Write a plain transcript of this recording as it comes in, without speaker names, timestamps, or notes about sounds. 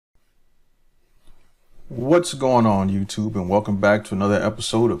What's going on, YouTube, and welcome back to another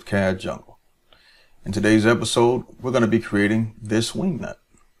episode of CAD Jungle. In today's episode, we're going to be creating this wing nut.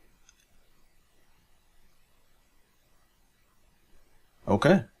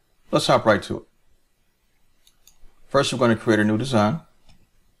 Okay, let's hop right to it. First, we're going to create a new design.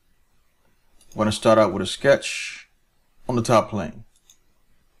 We're going to start out with a sketch on the top plane.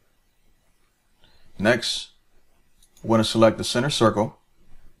 Next, we're going to select the center circle.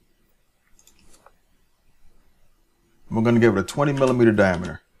 We're going to give it a 20 millimeter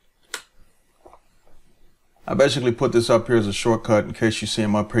diameter. I basically put this up here as a shortcut in case you see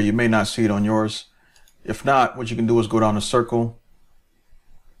them up here. You may not see it on yours. If not, what you can do is go down the circle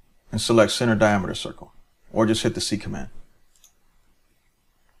and select center diameter circle, or just hit the C command.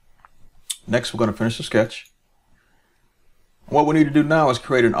 Next, we're going to finish the sketch. What we need to do now is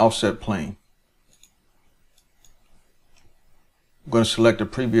create an offset plane. I'm going to select the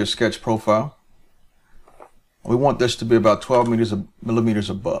previous sketch profile. We want this to be about 12 millimeters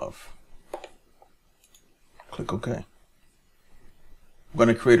above. Click OK. We're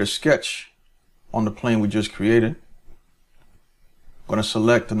going to create a sketch on the plane we just created. I'm going to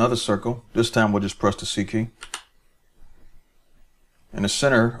select another circle. This time we'll just press the C key. In the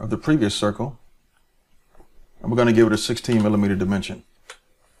center of the previous circle, and we're going to give it a 16 millimeter dimension.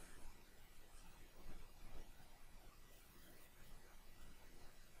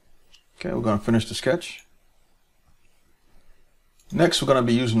 Okay, we're going to finish the sketch. Next, we're going to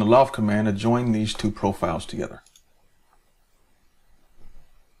be using the loft command to join these two profiles together.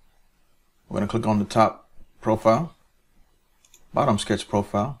 We're going to click on the top profile, bottom sketch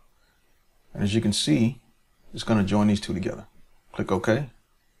profile, and as you can see, it's going to join these two together. Click OK,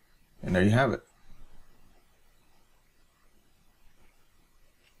 and there you have it.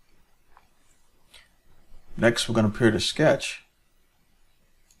 Next, we're going to appear the sketch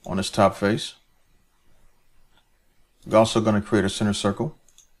on this top face. We're also going to create a center circle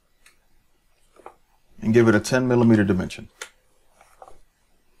and give it a 10 millimeter dimension.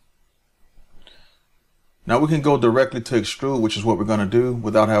 Now we can go directly to extrude, which is what we're going to do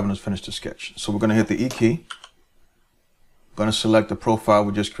without having to finish the sketch. So we're going to hit the E key. We're going to select the profile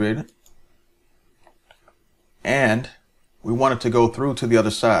we just created. And we want it to go through to the other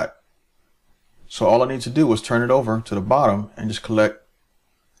side. So all I need to do is turn it over to the bottom and just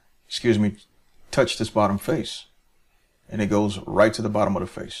touch this bottom face. And it goes right to the bottom of the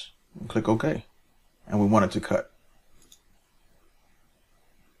face. And click OK. And we want it to cut.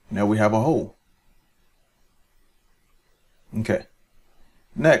 Now we have a hole. Okay.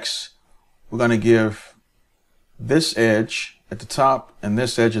 Next, we're going to give this edge at the top and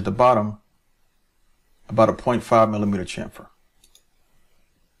this edge at the bottom about a 0.5 millimeter chamfer.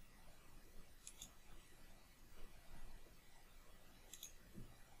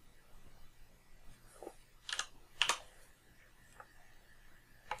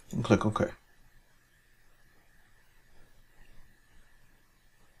 And click OK.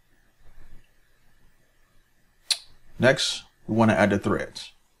 Next, we want to add the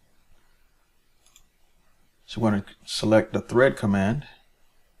threads. So we're going to select the thread command,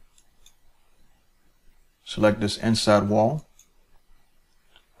 select this inside wall,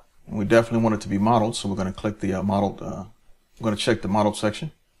 and we definitely want it to be modeled, so we're going to click the we're going to check the modeled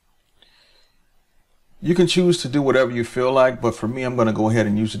section. You can choose to do whatever you feel like, but for me, I'm going to go ahead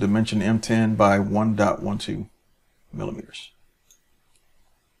and use the dimension M10 by 1.12 millimeters.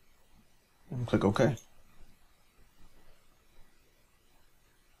 And click OK.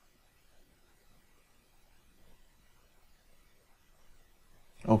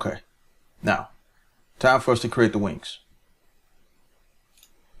 Okay. Now, time for us to create the wings.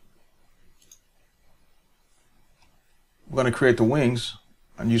 We're going to create the wings.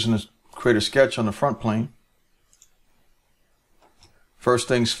 I'm using this. Create a sketch on the front plane. First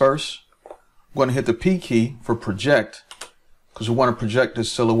things first, we're going to hit the P key for project because we want to project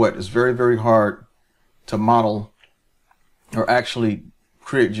this silhouette. It's very, very hard to model or actually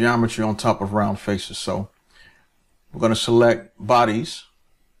create geometry on top of round faces. So we're going to select bodies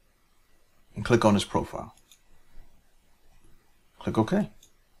and click on this profile. Click OK.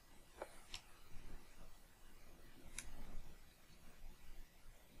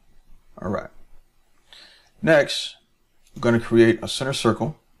 All right. Next, we're going to create a center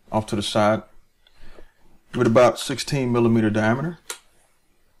circle off to the side with about 16 millimeter diameter.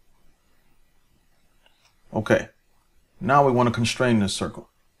 Okay. Now we want to constrain this circle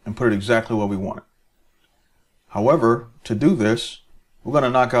and put it exactly where we want it. However, to do this, we're going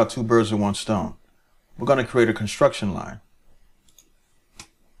to knock out two birds with one stone. We're going to create a construction line.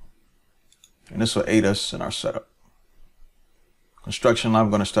 And this will aid us in our setup. Construction line,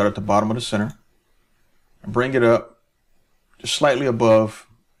 we're going to start at the bottom of the center. and bring it up just slightly above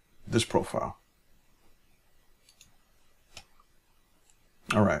this profile.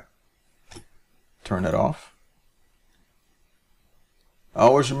 All right, turn that off.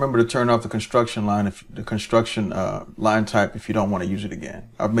 Always remember to turn off the construction line, if the construction line type, if you don't want to use it again.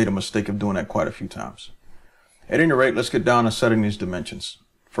 I've made a mistake of doing that quite a few times. At any rate, let's get down to setting these dimensions.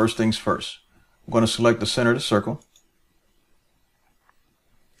 First things first, I'm going to select the center of the circle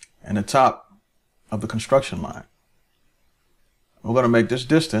and the top of the construction line. We're going to make this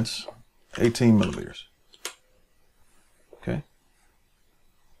distance 18 millimeters. Okay.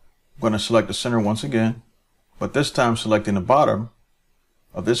 I'm going to select the center once again, but this time selecting the bottom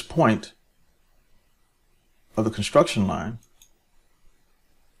of this point of the construction line.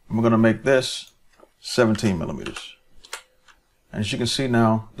 And we're going to make this 17 millimeters. And as you can see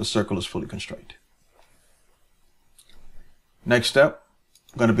now, the circle is fully constrained. Next step,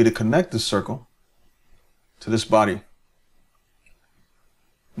 going to be to connect this circle to this body.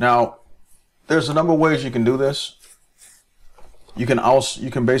 Now, there's a number of ways you can do this. You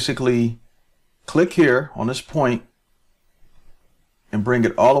can basically click here on this point and bring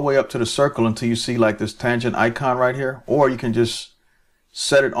it all the way up to the circle until you see like this tangent icon right here, or you can just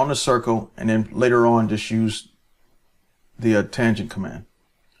set it on the circle and then later on just use the tangent command.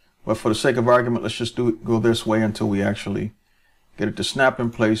 But for the sake of argument, let's just go this way until we actually get it to snap in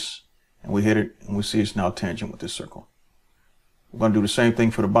place and we hit it and we see it's now tangent with this circle. We're going to do the same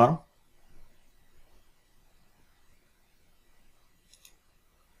thing for the bottom.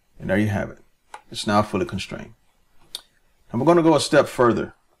 And there you have it. It's now fully constrained. And we're going to go a step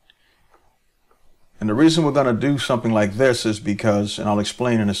further. And the reason we're going to do something like this is because, and I'll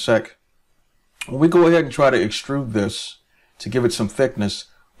explain in a sec, when we go ahead and try to extrude this to give it some thickness,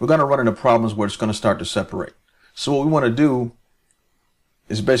 we're going to run into problems where it's going to start to separate. So what we want to do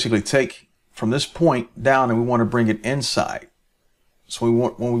is basically take from this point down and we want to bring it inside. So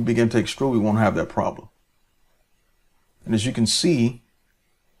when we begin to extrude, we won't have that problem. And as you can see,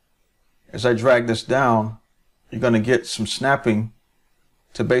 as I drag this down, you're going to get some snapping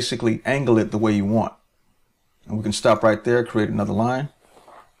to basically angle it the way you want. And we can stop right there, create another line,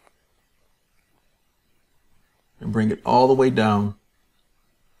 and bring it all the way down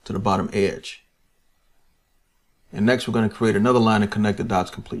to the bottom edge. And next we're going to create another line and connect the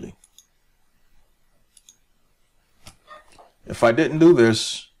dots completely. If I didn't do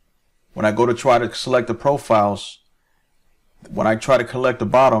this, when I go to try to select the profiles, when I try to collect the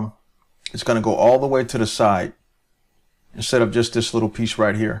bottom, it's going to go all the way to the side instead of just this little piece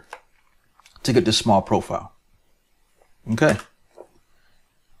right here to get this small profile. Okay.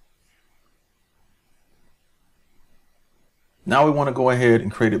 Now we want to go ahead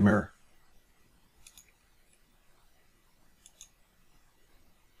and create a mirror.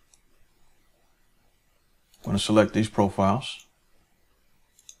 I'm going to select these profiles.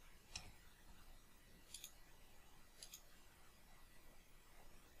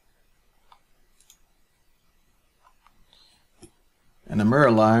 And the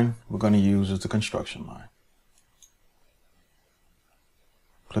mirror line we're going to use is the construction line.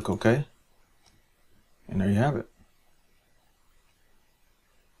 Click OK. And there you have it.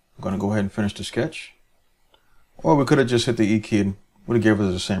 I'm going to go ahead and finish the sketch. Or we could have just hit the E key and would have given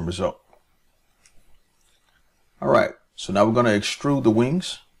us the same result. All right, so now we're going to extrude the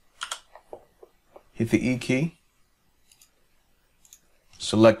wings. Hit the E key.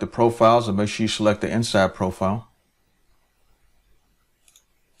 Select the profiles and make sure you select the inside profile.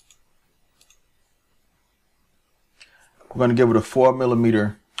 We're going to give it a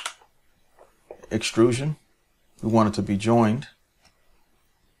 4mm extrusion. We want it to be joined.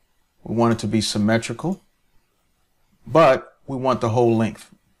 We want it to be symmetrical, but we want the whole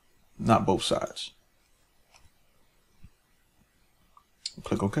length, not both sides.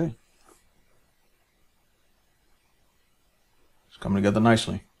 Click OK. It's coming together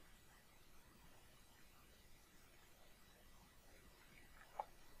nicely.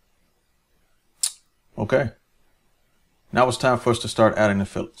 Okay. Now it's time for us to start adding the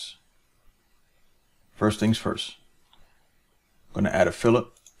fillets. First things first. I'm going to add a fillet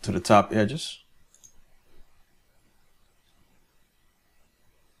to the top edges.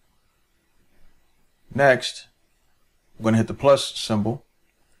 Next, we're going to hit the plus symbol.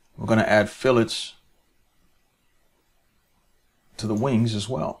 We're going to add fillets to the wings as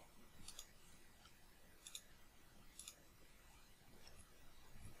well.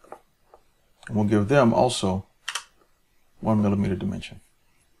 And we'll give them also 1mm dimension.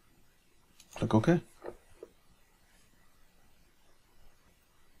 Click OK.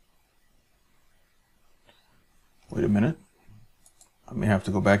 Wait a minute. I may have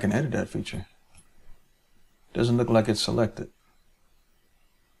to go back and edit that feature. Doesn't look like it's selected.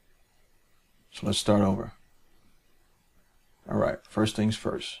 So let's start over. All right, first things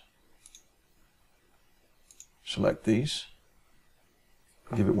first. Select these.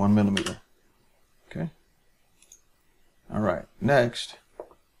 Give it 1 millimeter. Okay. All right, next,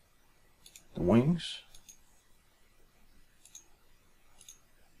 the wings.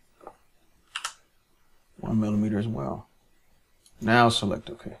 One millimeter as well. Now select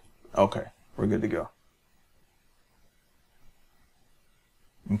OK. Okay, we're good to go.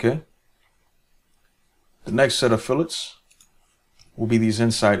 Okay. The next set of fillets will be these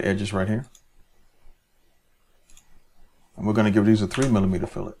inside edges right here. And we're going to give these a 3 millimeter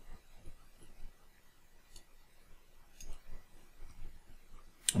fillet.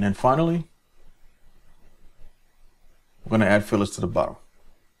 And then finally, we're going to add fillets to the bottom.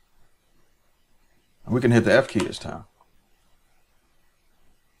 And we can hit the F key this time.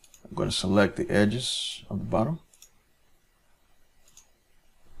 I'm going to select the edges of the bottom.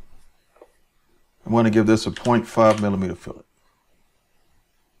 I'm going to give this a 0.5 millimeter fillet.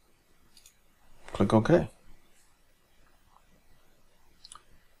 Click OK.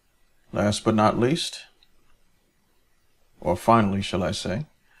 Last but not least, or finally, shall I say,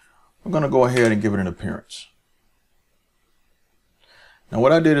 I'm going to go ahead and give it an appearance. Now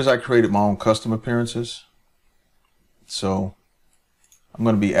what I did is I created my own custom appearances. So I'm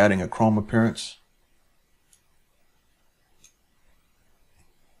going to be adding a chrome appearance.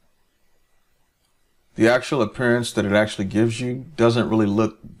 The actual appearance that it actually gives you doesn't really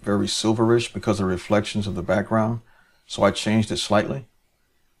look very silverish because of the reflections of the background. So I changed it slightly.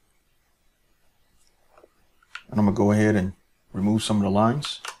 And I'm going to go ahead and remove some of the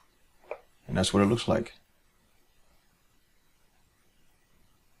lines. And that's what it looks like.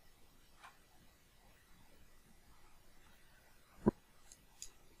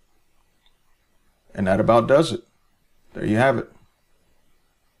 And that about does it. There you have it.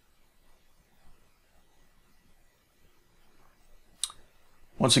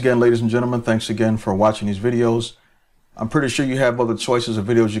 Once again, ladies and gentlemen, thanks again for watching these videos. I'm pretty sure you have other choices of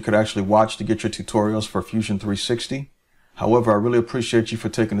videos you could actually watch to get your tutorials for Fusion 360. However, I really appreciate you for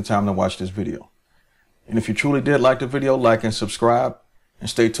taking the time to watch this video. And if you truly did like the video, like and subscribe, and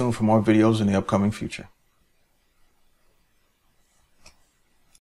stay tuned for more videos in the upcoming future.